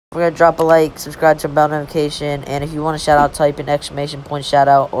Forget to drop a like, subscribe to bell notification, and if you want a shout out, type in exclamation point shout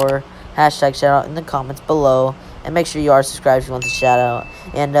out or hashtag shout out in the comments below. And make sure you are subscribed if you want the shout out.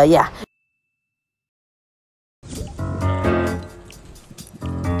 And yeah.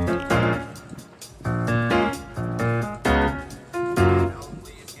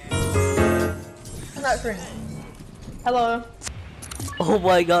 Hello. Oh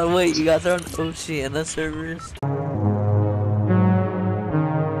my god, wait, you got thrown Oceana servers?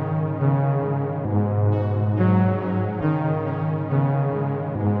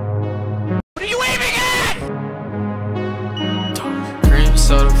 What are you aiming at? Cream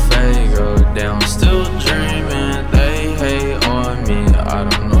soda Fago down, still dreaming. They hate on me, I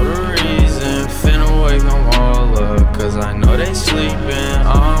don't know the reason. Finna wake them all up, cause I know they sleeping.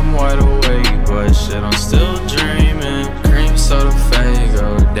 I'm wide awake, but shit, I'm still dreaming. Cream soda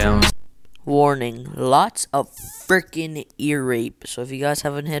Fago down. Warning, lots of freaking ear rape. So if you guys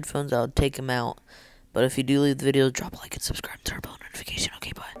have any headphones, I'll take them out. But if you do leave the video, drop a like and subscribe and turn on bell notification.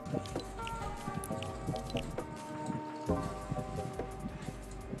 Okay, bye.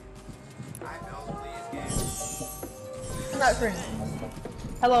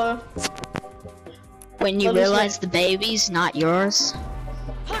 Hello. When you realize the baby's not yours.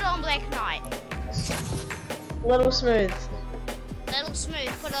 Put on Black Knight. Little Smooth. Little Smooth,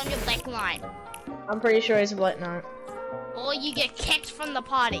 put on your Black Knight. I'm pretty sure he's a Black Knight. Or you get kicked from the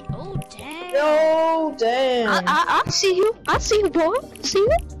party. Oh, damn. Oh, damn. I see you. I see you, boy. I see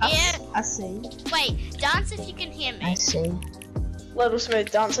you. Yeah. I see. Wait, dance if you can hear me. I see. Little Smooth,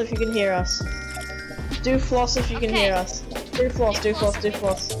 dance if you can hear us. Do floss if you can hear us. Do floss, do floss, do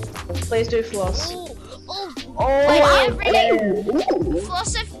floss. Please do floss. Oh, Oh, wait, damn.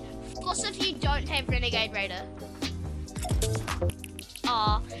 Floss if you don't have Renegade Raider.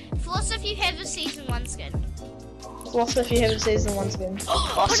 Floss if you have a Season 1 skin. Floss if you have a Season 1 skin.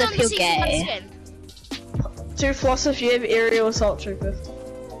 Floss Put on if the you're Season 1 gay. skin. Do floss if you have Aerial Assault Trooper.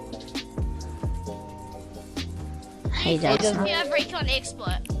 Hey, Floss that's if you have Recon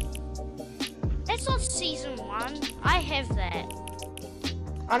Expert. That's not Season 1. I have that.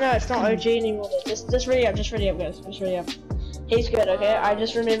 I know it's not OG anymore. Just ready up, guys. Just ready up. He's good, okay? I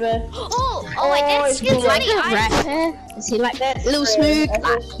just remember. Oh, wait, that's he's skin's good. funny. Is he like That's little true. smooth? I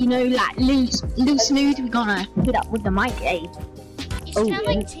Like, just- you know, like little smooth. We're gonna hit up with the mic, eh? You sound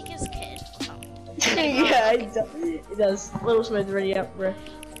like Tika's kid or something. Yeah, he does. Little Smooth, ready up, bro.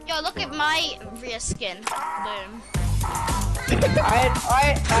 Yo, look at my rear skin. Boom. I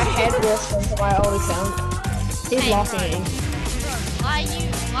had this on my old account. He's Hey, laughing bro. at me. Why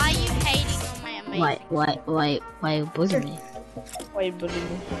are you hating on my amazing? Why bully me? Why you bullying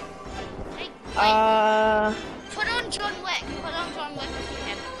me? Hey, Uh, put on John Wick. Put on John Wick if you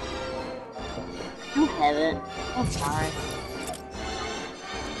have it. I don't have it. I'm sorry.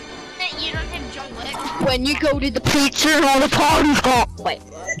 Hey, you don't have John Wick? When you go to the pizza and all the parties go. Wait.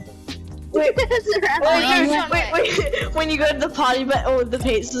 wait, yeah. wait. When you go to the party, but the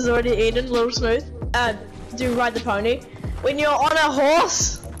pizza's already eaten, Little Smooth. Do ride the pony. When you're on a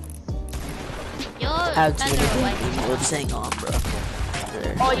horse. Yo, How to better away. Let's hang on, bro.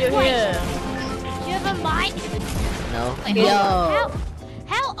 There. Oh, you're Wait. here. Do you have a mic? No, Wait, Yo.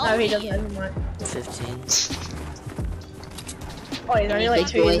 How old No, he are doesn't you? have a mic. 15. Oh, he's only like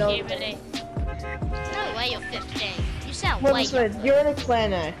 2 years old. Really? No way you're 15. You sound Little way Smooth, you're in a clan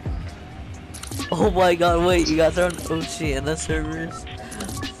now. Oh my god, wait, you got thrown Oceana servers?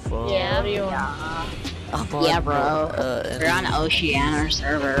 Fuck. Yeah. What are you on? I'm on, Yeah, bro. and We're on Oceana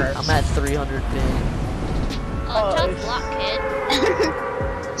servers. I'm at 300 ping. Oh, Oh, tough luck, kid.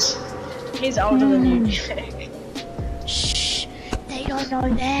 He's older than you. Shh. They don't know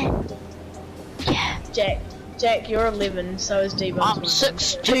that. Yeah. Jack, you're 11, so is Debug's. I'm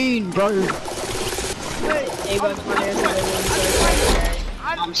 16, bro. Debug's my name is 11, so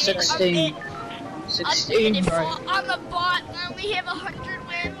I'm 16. I'm 16, bro. I'm a bot and I only have 100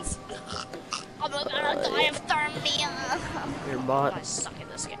 wins. I'm gonna die of thermia. Your bot. I suck at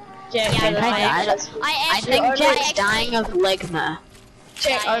this game. Jack, Yeah, I think I Jack's actually- dying of ligma.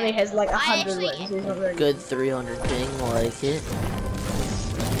 Jack Yeah, only has like I 100 actually- wins. He's not very good. Good 300 ping, like it.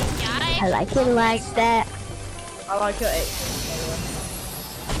 Yeah, I like it like that. I like your 8.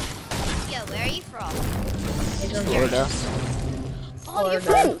 Yo, where are you from? He's on Florida. Oh, you're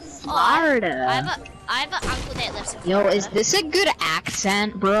Florida. from Florida. Florida. I have an uncle that lives in Yo, Florida. is this a good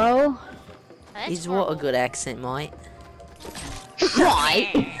accent, bro? That's He's what a good accent, mate.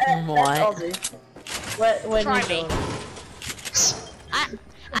 Right. What? Aussie. Where Try do you me. go?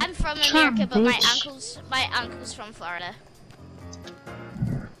 I'm from Come, America, but bitch. my uncle's from Florida.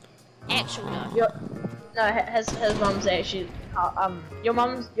 Actual though. No, his mom's actually. Your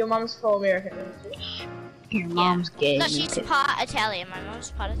mom's full American, isn't she? Your mom's gay. No, she's part Italian. My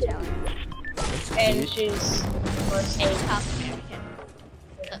mom's part Italian. And she's mostly. And half American.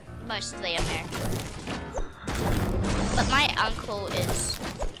 Mostly American. But my uncle lives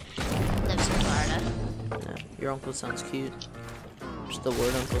in Florida. Yeah, your uncle sounds cute. Just the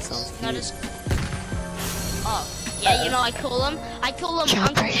word uncle sounds cute. Not as. Oh, yeah, you know I call him Uncle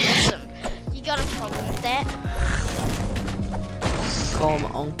Awesome. You got a problem with that? Call him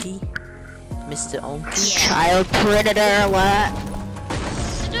Unky? Mr. Unky? Yeah. Child predator, what?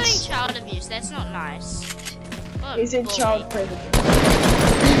 You're doing child abuse, that's not nice. What a He's in bully. child predator.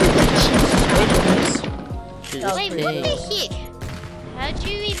 Dude, Wait, Wait, this what the thing- heck? How'd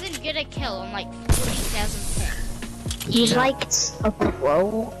you even get a kill on like 40,000 ping? He's like a pro.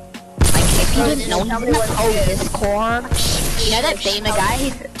 Like, if you didn't know, he's in the pro Discord. You know that gamer guy?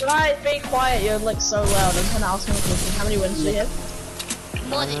 Guys, be quiet. You're like so loud. I'm trying to ask him a question. How many wins do you have?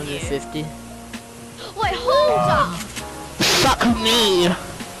 More than you. 150. Wait, hold up! Fuck me.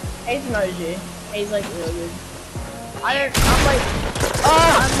 He's an OG. He's like really good. I'm like.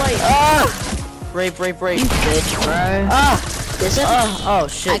 Rape. Bitch, bro. This is Oh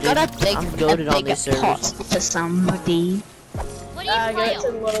shit, I got dude. a big, I'm goated on these pot servers. to somebody. What do you Go play to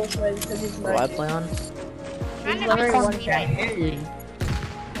on? Little Swizz because he's What do I no. play on? Random literally Access one TV. guy.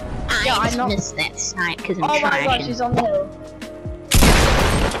 I Yeah, I just know. missed that snipe because I'm Oh my gosh, tracking. he's on the hill.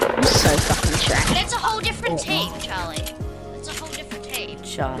 I'm so fucking tracking. That's a whole different team, Charlie. That's a whole different team.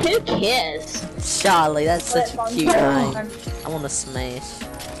 Charlie. Who cares? Charlie, that's such a cute name. I'm I wanna smash.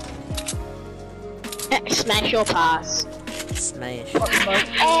 Smash your pass. Smash.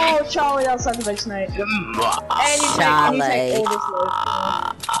 Oh, Charlie, that's such a big snake. And you take all this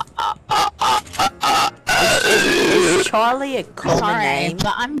Is Charlie a common Sorry, name?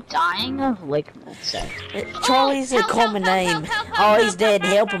 but I'm dying of liquid, so. Charlie's a help, common help, name. help, help, Oh, help, he's dead.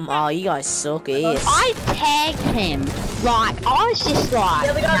 help, Help him. Oh, you guys suck ass. I tagged him. Like, I was just like,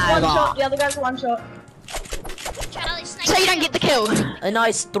 The other guy's no, one like- shot. The other guy's one shot. Charlie, snake. So you don't get the kill. A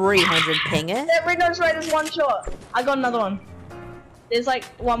nice 300 pinger. That red nose raider's one shot. I got another one. There's like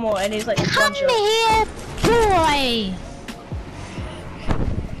one more, and he's like Come one shot. here, boy.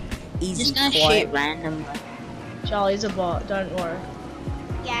 Easy Just gonna quiet. shoot randomly. Charlie's a bot. Don't worry.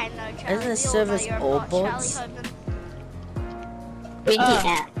 Yeah, I know, Charlie. Isn't this We all know service you're a all bot, bots? Charlie Hogan. Where he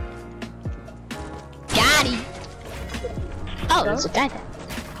at? Got him. Oh, there's a guy there.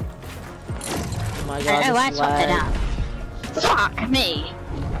 Oh my I god, know, I this swapped it lag. out. Fuck me.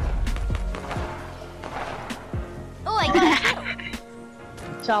 Oh, I got a kill.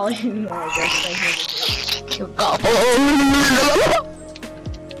 Charlie, no, I guess.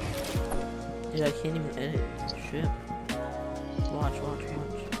 Dude, I can't even edit. Shit. Watch. Okay.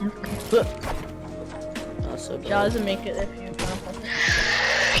 Oh, so bad. Charlie doesn't make it if you.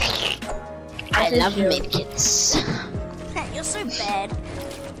 I love medkits. You're so bad.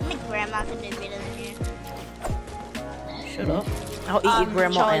 My grandma can do better than you. Shut up. I'll eat your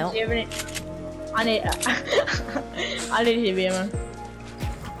grandma Charlie, out. do you have any? I need. I need to hear man.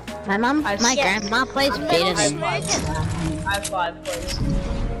 My Yes. grandma plays better than me. I have 5, please.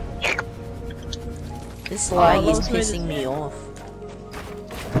 This lag is Lost Smooth pissing is me bad. off.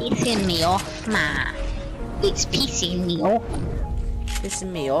 Pissing me off, ma. It's pissing me off.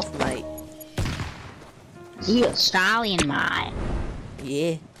 Pissing me off, mate. You Australian, ma.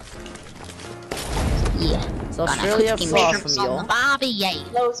 Yeah. Yeah. Is Australia far from y'all? Barbie, yeah.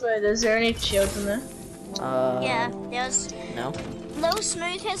 Little Smooth, is there any shields in there? Yeah, there's No. Little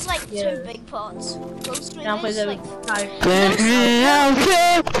Smooth has like Yeah. 2 big pots. Little Smooth Now, please, has like please.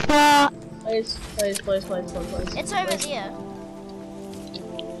 it's over there.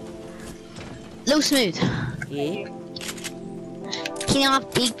 Little Smooth. Yeah. Can you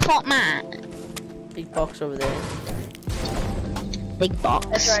have big pot, man? Big box over there. Big box.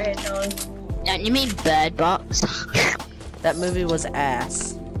 That's right here, Charlie. Don't you mean bird box? That movie was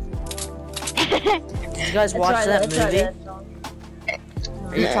ass. Did you guys That's watch right, that that's right movie? there,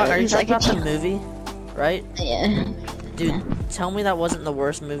 Charlie. Are you It's talking like about a the movie? Right? Yeah. Dude, tell me that wasn't the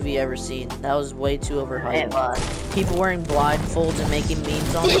worst movie ever seen. That was way too It overhyped. was. People wearing blindfolds and making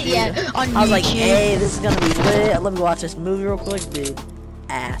memes on it, dude. Yeah, on I was like, YouTube. hey, this is gonna be lit. Let me watch this movie real quick, dude.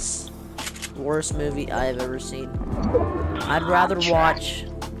 Ass. Worst movie I have ever seen. I'd rather watch.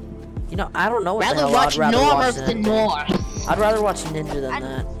 You know, I don't know what the Rather hell watch I'd rather Norm watch of the than. North. I'd rather watch Ninja than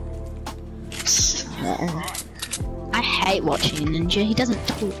that. I hate watching Ninja. He doesn't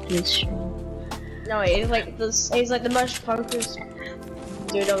talk this strong. No, he's like this. He's like the most focused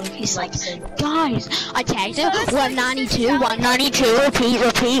dude on He's like, guys, I tagged him. 192, 192, repeat,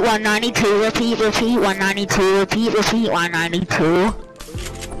 192, repeat, 192, repeat, 192.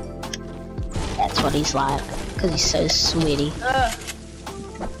 That's what he's like, cause he's so sweaty.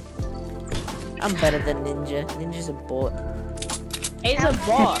 I'm better than Ninja. Ninja's a bot. He's a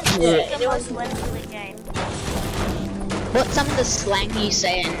bot. The most literally game. What's some of the slang you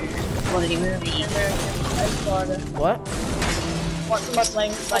say in Quality Movie? What? What's the most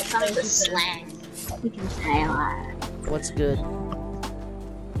slang? What's some of the slang we can say like? What's good?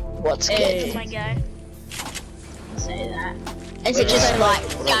 What's Hey. good? Oh my god. Say that. Is it just like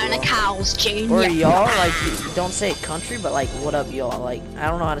going to Carl's Jr.? Or y'all, like, don't say it country, but like, what up, y'all? Like, I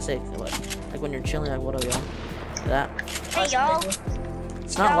don't know how to say it. Like when you're chilling, like, what up, y'all? That. Hey y'all.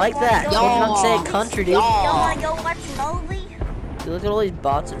 It's not like that. You don't say it country, dude. Y'all wanna go watch a movie? Dude, look at all these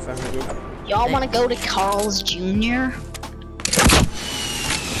bots in front of me, dude. Y'all want to go to Carl's Jr.?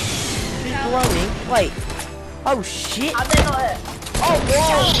 Below me. Wait. Oh shit. How'd they not hit? Oh,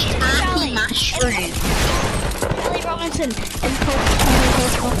 whoa! Happy mushroom. Kelly Robinson.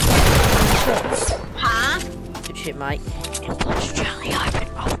 Huh? Good shit, mate. Australia, I've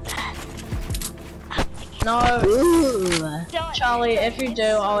been rolled that. No, Ooh. Charlie, if you do,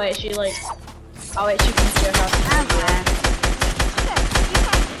 I'll actually come to your house.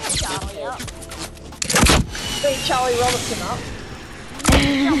 Wait, Charlie Robertson up?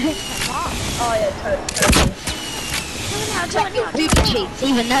 Oh yeah, totally. Check your booty cheeks,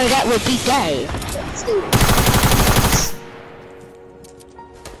 even though that would be gay.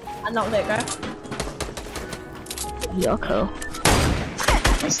 I knocked that guy. You're cool.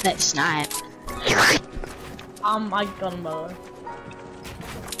 It's that snipe. I got him by the way.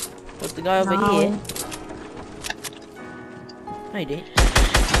 What's the guy over No. here? No, you didn't.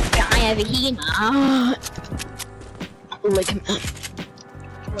 Guy over here now. Ligma.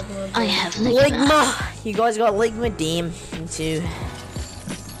 I have Ligma. Ligma! You guys got Ligma, damn. Me too.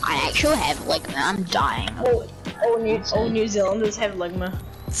 I actually have Ligma. I'm dying. All New Zealanders have ligma.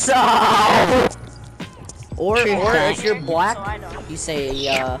 So. Or if you're black, you say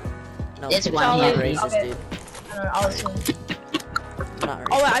no. There's I'm one not here. racist, Okay. dude. I don't know, I was I'm not racist.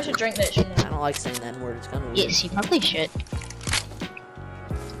 Oh wait, I should drink that shit. I don't like saying that word. It's kind of weird. Yes, you probably should.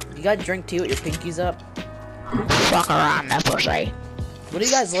 You guys drink tea with your pinkies up? Fuck around, that pussy. What do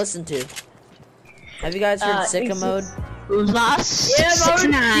you guys listen to? Have you guys heard Sicko Mode? Lost. Yeah,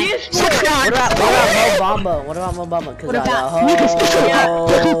 6'9". yes, boy. 6'9". What about Mo Bamba? Cause What I about-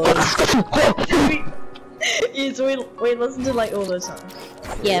 Yes, we listen to like all those songs.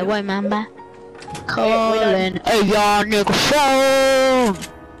 Yeah, wait, remember? we Calling a young nigga phone.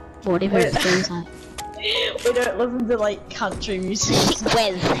 Whatever Wait. it feels like. We don't listen to like country music.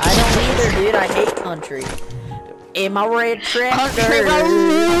 Where's I don't either, dude. I hate country. In my red Country tractor.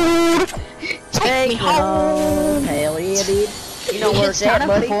 road? Take me home. Hell yeah, dude. You know where it's Start at, a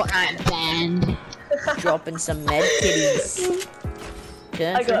buddy? Fortnite band. Dropping some med kitties.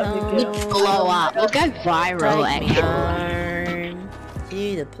 Country got it, home. We'd blow up. We'll go viral, Take me actually. home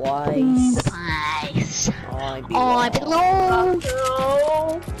to the place Nice. I I belong.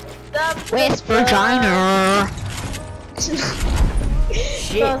 belong. West Virginia.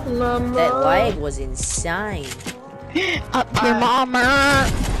 Shit, that lag was insane. Up your mama.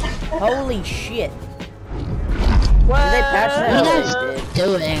 Holy shit. What? Did they patch that? What are Oh, you they guys did.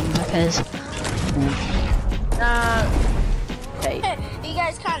 doing? Because Okay. You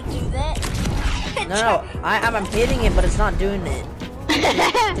guys can't do that. No, I'm hitting it, but it's not doing it.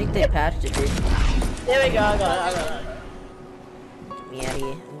 I think they patched it, dude. There we go, I got it. Get me out of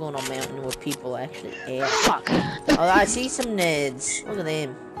here. I'm going on mountain where people actually air. fuck. Oh, I see some Neds. Look at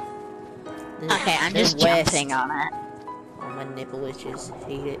them. Okay, I'm They're just west. jumping on it. Oh, my nipple itches.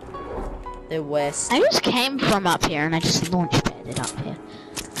 Hate it. They're west. I just came from up here and I just launch padded up here.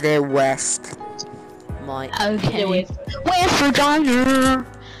 They're west. My. Okay. West. West Virginia.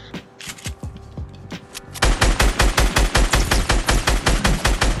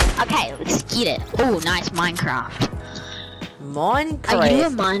 Okay, let's get it. Oh, nice Minecraft. Minecraft. Are you a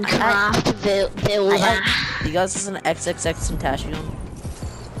Minecraft builder? You guys listen to XXXTentacion?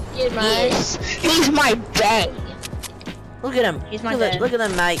 Yeah, man. Yes. He's my bae. Look at him. He's my look, at, dad. look at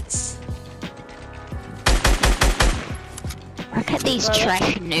them mates. Look at these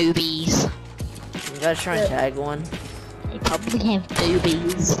trash newbies. You guys try and tag one. They probably have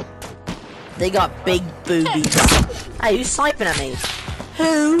boobies. They got big boobies. Hey, who's sniping at me?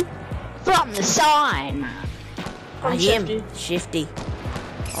 Who? From the sign. I am Shifty.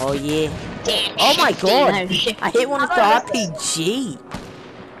 Oh yeah. Damn, Oh my Shifty, god. no, Shifty. I hit one with the RPG.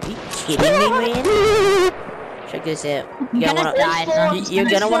 Are you kidding me, man? Check this out. You're gonna die, son. You're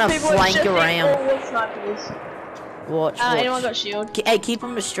gonna want to flank around. Watch. Anyone got shield? Hey, keep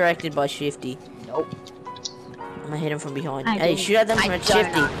him distracted by Shifty. Nope. I'm gonna hit him from behind. I Hey, do. shoot at them from I a don't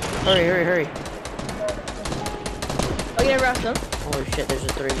Shifty. know. Hurry, hurry, hurry. Oh yeah, wrapped them. Oh shit, there's a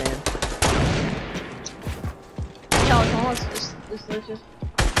 3-man. Charles, come on, let's just.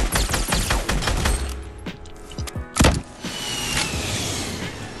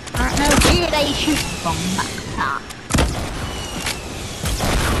 I don't know where they shoot from that top.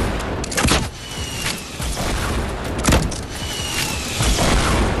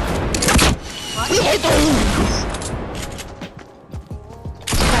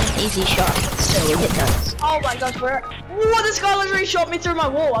 Easy shot, still it does. Oh my gosh, where? Whoa, this guy literally shot me through my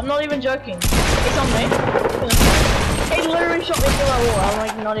wall. I'm not even joking. It's on me. He literally shot me through my wall. I'm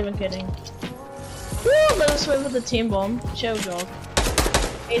like not even kidding. Woo, let us swim with the team bomb. Chill, dog.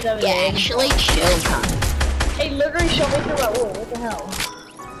 He's over Yeah, there. actually, chill time. He literally shot me through my wall. What the hell?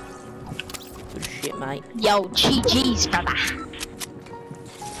 Good shit, mate. Yo, GG's, brother.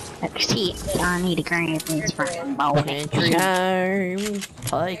 Let's see, I need to grab this fucking ball. Entry home.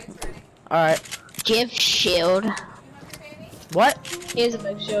 Pike. Alright. Give shield. What? Here's a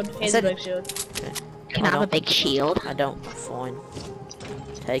big shield. Here's a big shield. Can I have a big shield? I don't. Fine.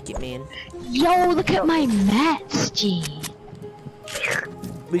 Take it, man. Yo, look at my mats, G.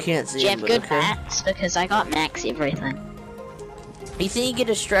 We can't see Do you him, have but good okay. mats? Because I got max everything. You think you can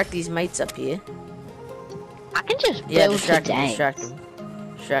distract these mates up here? I can just Yeah, build distract him, today. distract him.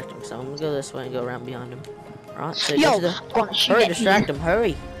 Distract him. So I'm gonna go this way and go around behind him. Right, so Yo, get to the... I'm gonna shoot Hurry, at distract you. him,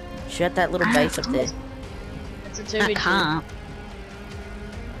 hurry. Shoot at that little base up there. It's a I 2v2. can't.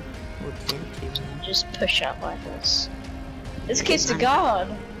 We can't do that. Just push up like this. This kid's a god.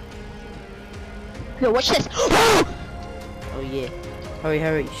 Here, watch this. Oh yeah. Hurry,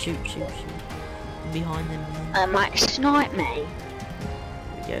 hurry. Shoot, shoot, shoot. Behind them. Might snipe me.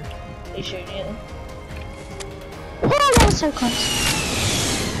 There we go. He's shooting you. Oh, that was so close.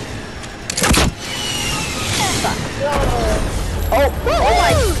 Oh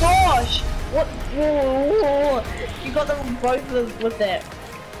my gosh! What? Whoa. You got them both with that.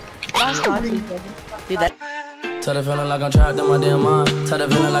 Nice party, brother. Do that. Tell the feeling like I'm trapped in my damn mind. Tell the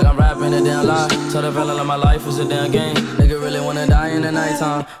feeling like I'm rapping a damn lie. Tell the feeling like my life is a damn game. Nigga really wanna die in the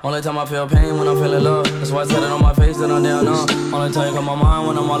nighttime. Only time I feel pain when I'm feeling love. That's why I said it on my face that I'm down on. Only time you come my mind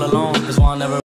when I'm all alone. That's why I never